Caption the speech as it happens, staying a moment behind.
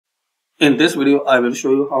In this video, I will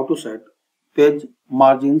show you how to set page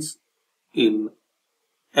margins in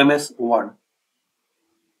MS Word.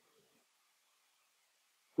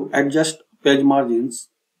 To adjust page margins,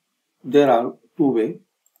 there are two ways.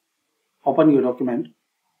 Open your document,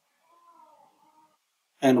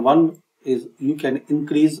 and one is you can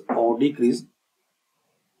increase or decrease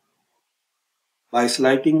by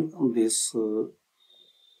selecting this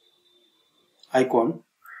icon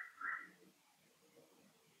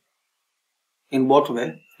in both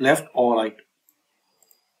way, left or right.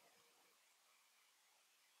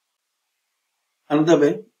 Another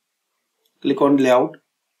way, click on layout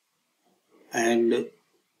and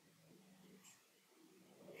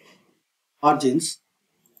margins.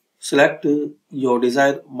 Select your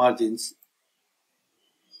desired margins.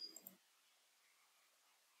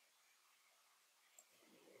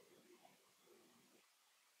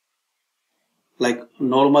 Like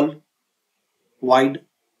normal, wide,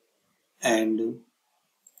 and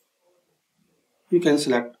you can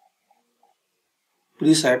select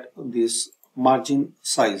preset this margin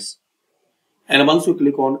size. And once you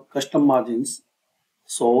click on custom margins,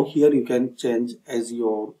 so here you can change as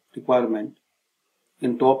your requirement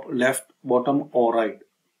in top, left, bottom or right.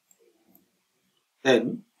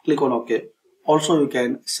 Then click on OK. Also you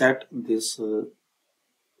can set this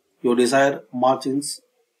your desired margins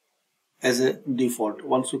as a default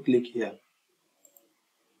once you click here.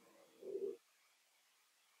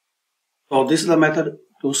 So this is the method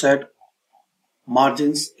to set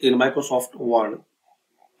margins in Microsoft Word.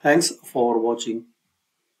 Thanks for watching.